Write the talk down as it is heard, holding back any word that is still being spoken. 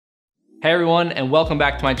Hey everyone, and welcome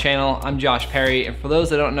back to my channel. I'm Josh Perry, and for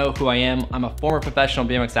those that don't know who I am, I'm a former professional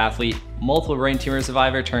BMX athlete, multiple brain tumor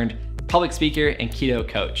survivor turned public speaker and keto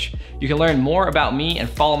coach. You can learn more about me and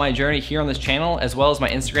follow my journey here on this channel, as well as my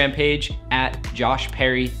Instagram page at Josh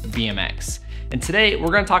Perry BMX. And today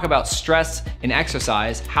we're going to talk about stress and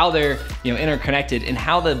exercise, how they're interconnected, and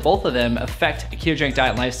how both of them affect a ketogenic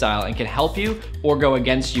diet and lifestyle and can help you or go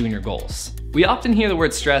against you and your goals. We often hear the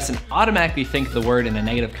word stress and automatically think of the word in a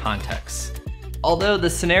negative context. Although the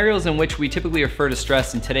scenarios in which we typically refer to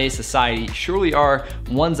stress in today's society surely are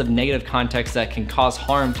ones of negative context that can cause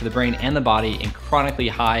harm to the brain and the body in chronically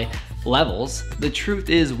high levels, the truth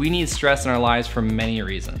is we need stress in our lives for many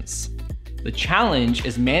reasons. The challenge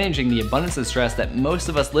is managing the abundance of stress that most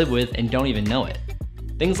of us live with and don't even know it.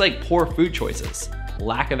 Things like poor food choices,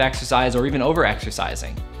 lack of exercise or even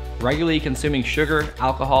over-exercising, regularly consuming sugar,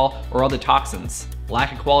 alcohol, or other toxins,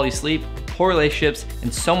 lack of quality sleep, poor relationships,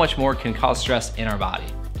 and so much more can cause stress in our body.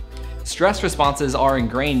 Stress responses are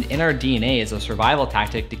ingrained in our DNA as a survival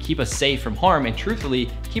tactic to keep us safe from harm and truthfully,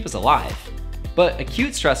 keep us alive. But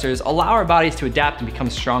acute stressors allow our bodies to adapt and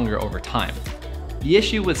become stronger over time. The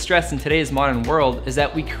issue with stress in today's modern world is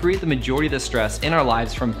that we create the majority of the stress in our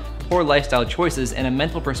lives from poor lifestyle choices and a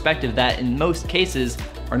mental perspective that in most cases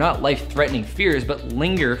are not life-threatening fears but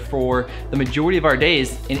linger for the majority of our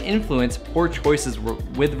days and influence poor choices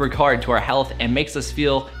with regard to our health and makes us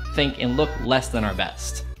feel, think, and look less than our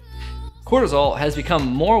best. Cortisol has become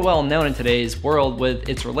more well known in today's world with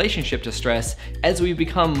its relationship to stress as we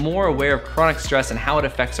become more aware of chronic stress and how it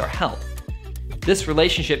affects our health. This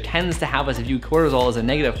relationship tends to have us view cortisol as a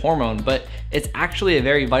negative hormone, but it's actually a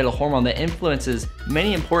very vital hormone that influences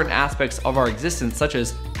many important aspects of our existence, such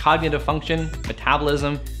as cognitive function,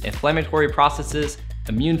 metabolism, inflammatory processes,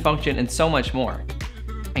 immune function, and so much more.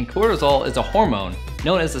 And cortisol is a hormone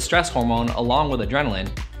known as the stress hormone along with adrenaline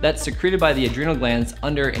that's secreted by the adrenal glands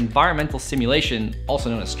under environmental stimulation, also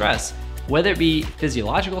known as stress, whether it be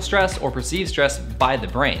physiological stress or perceived stress by the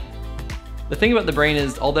brain. The thing about the brain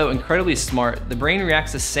is, although incredibly smart, the brain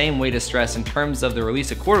reacts the same way to stress in terms of the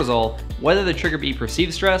release of cortisol, whether the trigger be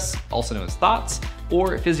perceived stress, also known as thoughts,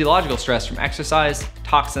 or physiological stress from exercise,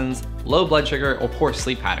 toxins, low blood sugar, or poor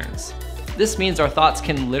sleep patterns. This means our thoughts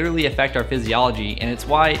can literally affect our physiology, and it's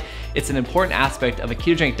why it's an important aspect of a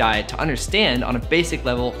ketogenic diet to understand on a basic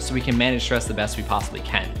level so we can manage stress the best we possibly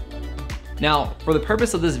can. Now, for the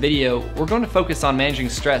purpose of this video, we're going to focus on managing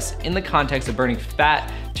stress in the context of burning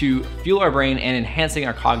fat to fuel our brain and enhancing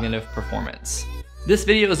our cognitive performance. This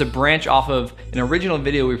video is a branch off of an original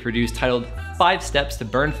video we produced titled 5 Steps to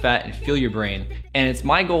Burn Fat and Fuel Your Brain, and it's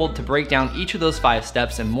my goal to break down each of those 5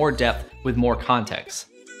 steps in more depth with more context.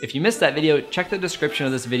 If you missed that video, check the description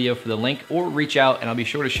of this video for the link or reach out and I'll be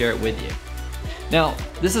sure to share it with you. Now,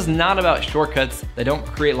 this is not about shortcuts that don't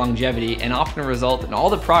create longevity and often result in all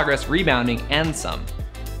the progress rebounding and some.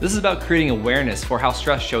 This is about creating awareness for how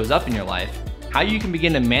stress shows up in your life, how you can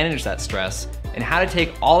begin to manage that stress, and how to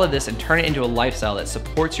take all of this and turn it into a lifestyle that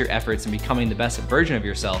supports your efforts in becoming the best version of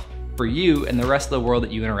yourself for you and the rest of the world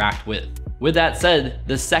that you interact with. With that said,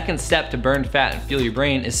 the second step to burn fat and fuel your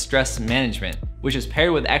brain is stress management, which is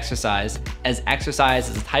paired with exercise, as exercise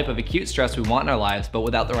is a type of acute stress we want in our lives, but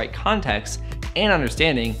without the right context and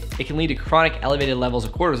understanding, it can lead to chronic elevated levels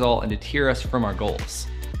of cortisol and deter us from our goals.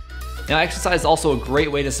 Now, exercise is also a great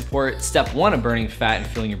way to support step 1 of burning fat and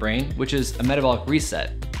fueling your brain, which is a metabolic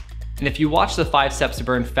reset. And if you watch the 5 steps to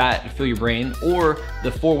burn fat and fuel your brain, or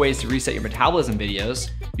the 4 ways to reset your metabolism videos,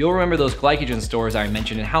 you'll remember those glycogen stores I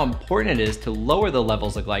mentioned and how important it is to lower the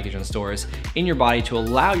levels of glycogen stores in your body to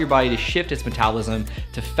allow your body to shift its metabolism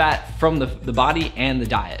to fat from the body and the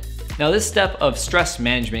diet. Now, this step of stress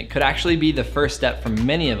management could actually be the first step for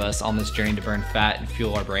many of us on this journey to burn fat and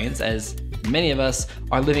fuel our brains, as many of us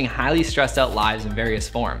are living highly stressed out lives in various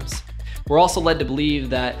forms. We're also led to believe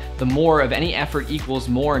that the more of any effort equals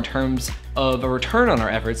more in terms of a return on our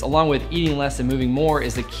efforts, along with eating less and moving more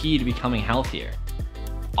is the key to becoming healthier.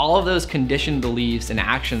 All of those conditioned beliefs and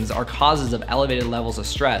actions are causes of elevated levels of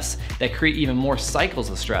stress that create even more cycles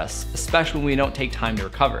of stress, especially when we don't take time to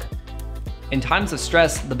recover. In times of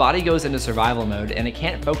stress, the body goes into survival mode and it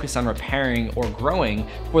can't focus on repairing or growing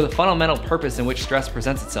for the fundamental purpose in which stress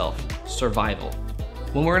presents itself: survival.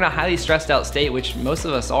 When we're in a highly stressed out state, which most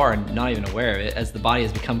of us are and not even aware of it, as the body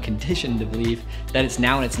has become conditioned to believe that it's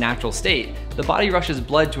now in its natural state, the body rushes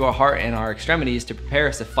blood to our heart and our extremities to prepare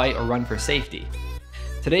us to fight or run for safety.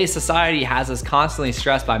 Today's society has us constantly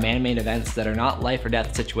stressed by man-made events that are not life or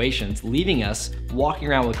death situations, leaving us walking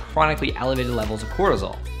around with chronically elevated levels of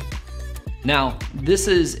cortisol. Now, this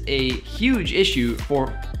is a huge issue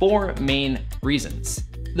for 4 main reasons.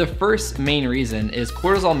 The first main reason is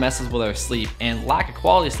cortisol messes with our sleep, and lack of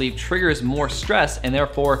quality sleep triggers more stress and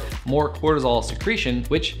therefore more cortisol secretion,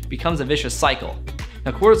 which becomes a vicious cycle.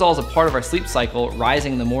 Now, cortisol is a part of our sleep cycle,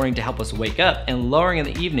 rising in the morning to help us wake up and lowering in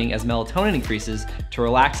the evening as melatonin increases to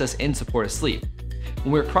relax us in support of sleep.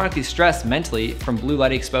 When we're chronically stressed mentally from blue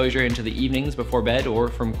light exposure into the evenings before bed or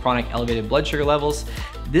from chronic elevated blood sugar levels,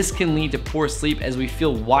 this can lead to poor sleep as we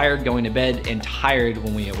feel wired going to bed and tired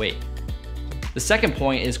when we awake. The second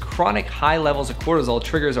point is chronic high levels of cortisol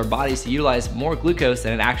triggers our bodies to utilize more glucose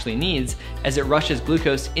than it actually needs as it rushes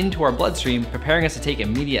glucose into our bloodstream, preparing us to take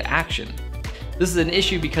immediate action. This is an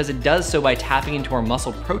issue because it does so by tapping into our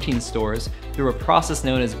muscle protein stores through a process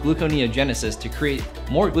known as gluconeogenesis to create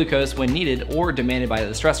more glucose when needed or demanded by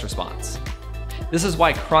the stress response. This is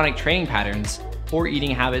why chronic training patterns, poor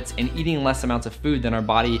eating habits, and eating less amounts of food than our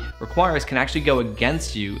body requires can actually go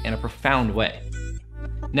against you in a profound way.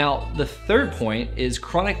 Now, the third point is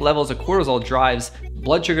chronic levels of cortisol drives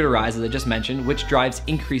blood sugar to rise, as I just mentioned, which drives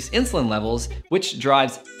increased insulin levels, which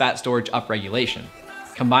drives fat storage upregulation.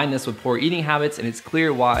 Combine this with poor eating habits, and it's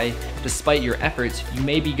clear why, despite your efforts, you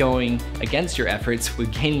may be going against your efforts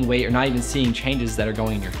with gaining weight or not even seeing changes that are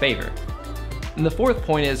going in your favor. And the fourth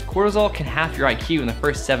point is cortisol can halve your IQ in the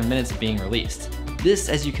first 7 minutes of being released. This,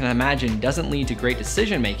 as you can imagine, doesn't lead to great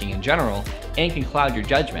decision making in general and can cloud your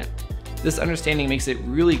judgment. This understanding makes it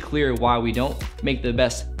really clear why we don't make the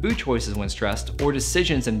best food choices when stressed or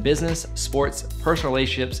decisions in business, sports, personal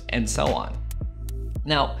relationships, and so on.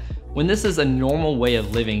 Now, when this is a normal way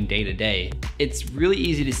of living day to day, it's really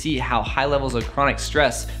easy to see how high levels of chronic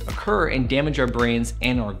stress occur and damage our brains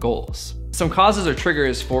and our goals. Some causes or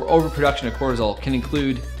triggers for overproduction of cortisol can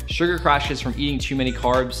include sugar crashes from eating too many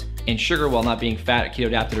carbs and sugar while not being fat, keto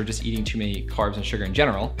adapted, or just eating too many carbs and sugar in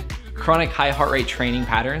general. Chronic high heart rate training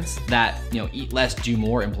patterns that, eat less, do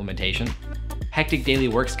more implementation. Hectic daily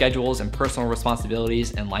work schedules and personal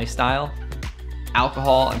responsibilities and lifestyle.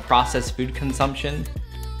 Alcohol and processed food consumption.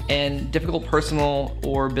 And difficult personal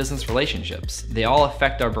or business relationships. They all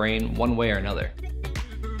affect our brain one way or another.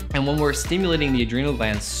 And when we're stimulating the adrenal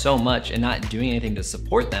glands so much and not doing anything to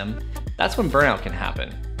support them, that's when burnout can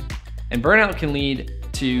happen. And burnout can lead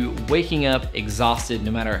to waking up exhausted no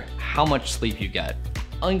matter how much sleep you get.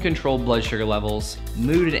 Uncontrolled blood sugar levels,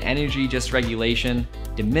 mood and energy dysregulation,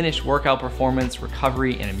 diminished workout performance,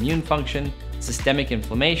 recovery and immune function, systemic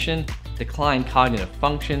inflammation, declined cognitive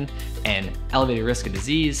function, and elevated risk of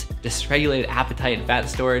disease, dysregulated appetite and fat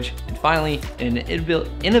storage, and finally, an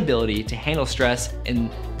inability to handle stress,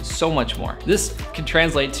 and so much more. This can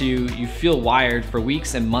translate to you feel wired for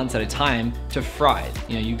weeks and months at a time to fried.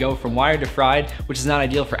 You go from wired to fried, which is not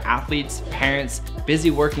ideal for athletes, parents, busy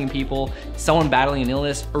working people, someone battling an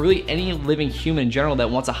illness, or really any living human in general that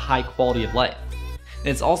wants a high quality of life. And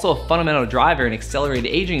it's also a fundamental driver in accelerated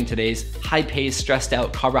aging in today's high-paced, stressed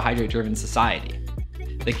out, carbohydrate-driven society.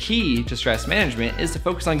 The key to stress management is to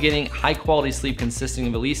focus on getting high-quality sleep consisting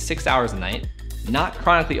of at least 6 hours a night, not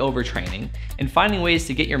chronically overtraining, and finding ways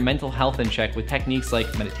to get your mental health in check with techniques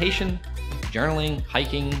like meditation, journaling,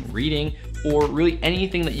 hiking, reading, or really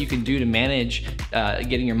anything that you can do to manage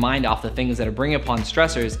getting your mind off the things that are bringing upon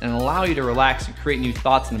stressors and allow you to relax and create new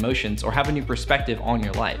thoughts and emotions or have a new perspective on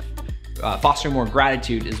your life. Fostering more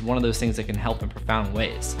gratitude is one of those things that can help in profound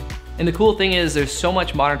ways. And the cool thing is there's so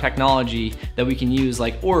much modern technology that we can use,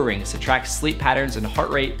 like Oura rings to track sleep patterns and heart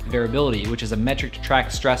rate variability, which is a metric to track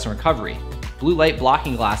stress and recovery. Blue light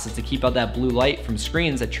blocking glasses to keep out that blue light from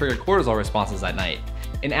screens that trigger cortisol responses at night.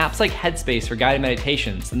 And apps like Headspace for guided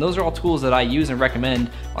meditations. And those are all tools that I use and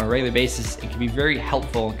recommend on a regular basis and can be very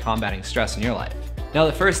helpful in combating stress in your life. Now,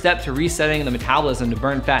 the first step to resetting the metabolism to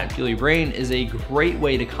burn fat and fuel your brain is a great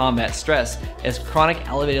way to combat stress, as chronic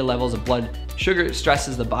elevated levels of blood sugar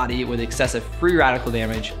stresses the body with excessive free radical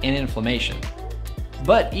damage and inflammation.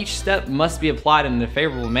 But each step must be applied in a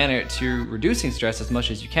favorable manner to reducing stress as much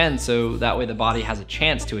as you can, so that way the body has a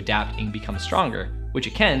chance to adapt and become stronger, which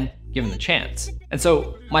it can, given the chance. And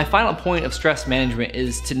so my final point of stress management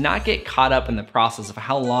is to not get caught up in the process of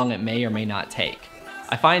how long it may or may not take.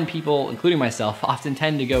 I find people, including myself, often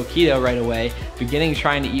tend to go keto right away, beginning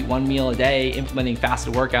trying to eat one meal a day, implementing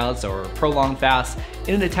fasted workouts or prolonged fasts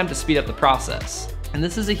in an attempt to speed up the process. And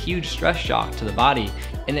this is a huge stress shock to the body,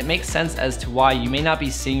 and it makes sense as to why you may not be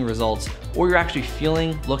seeing results or you're actually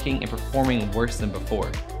feeling, looking, and performing worse than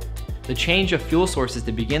before. The change of fuel sources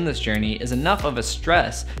to begin this journey is enough of a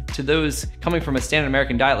stress to those coming from a standard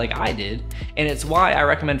American diet like I did, and it's why I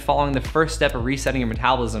recommend following the first step of resetting your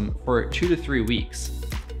metabolism for 2 to 3 weeks.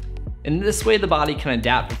 In this way, the body can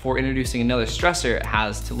adapt before introducing another stressor it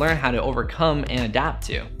has to learn how to overcome and adapt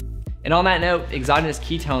to. And on that note, exogenous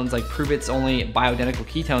ketones like Pruitt's only bioidentical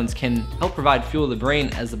ketones can help provide fuel to the brain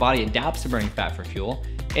as the body adapts to burning fat for fuel,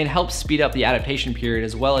 and helps speed up the adaptation period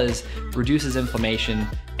as well as reduces inflammation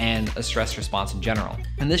and a stress response in general.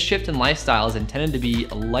 And this shift in lifestyle is intended to be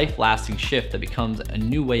a life-lasting shift that becomes a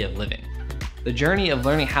new way of living. The journey of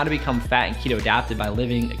learning how to become fat and keto adapted by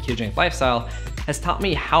living a ketogenic lifestyle has taught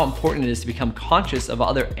me how important it is to become conscious of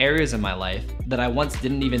other areas in my life that I once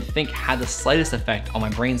didn't even think had the slightest effect on my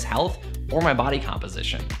brain's health or my body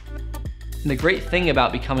composition. And the great thing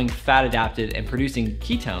about becoming fat adapted and producing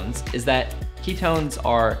ketones is that ketones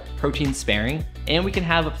are protein sparing, and we can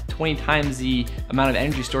have up to 20 times the amount of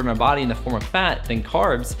energy stored in our body in the form of fat than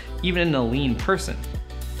carbs, even in a lean person.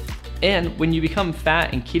 And when you become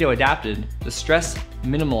fat and keto adapted, the stress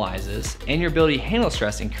minimalizes and your ability to handle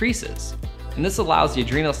stress increases. And this allows the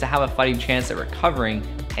adrenals to have a fighting chance at recovering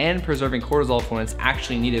and preserving cortisol for when it's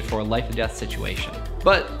actually needed for a life or death situation.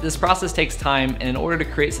 But this process takes time, and in order to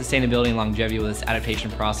create sustainability and longevity with this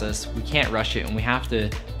adaptation process, we can't rush it, and we have to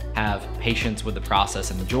have patience with the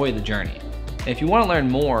process and enjoy the journey. And if you want to learn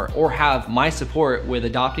more or have my support with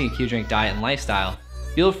adopting a ketogenic diet and lifestyle,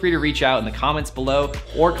 feel free to reach out in the comments below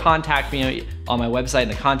or contact me on my website in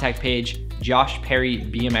the contact page,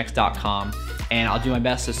 joshperrybmx.com, and I'll do my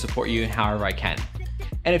best to support you in however I can.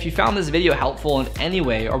 And if you found this video helpful in any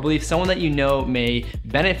way or believe someone that you know may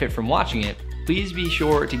benefit from watching it, please be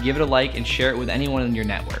sure to give it a like and share it with anyone in your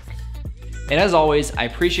network. And as always, I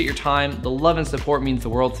appreciate your time. The love and support means the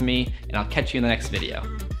world to me, and I'll catch you in the next video.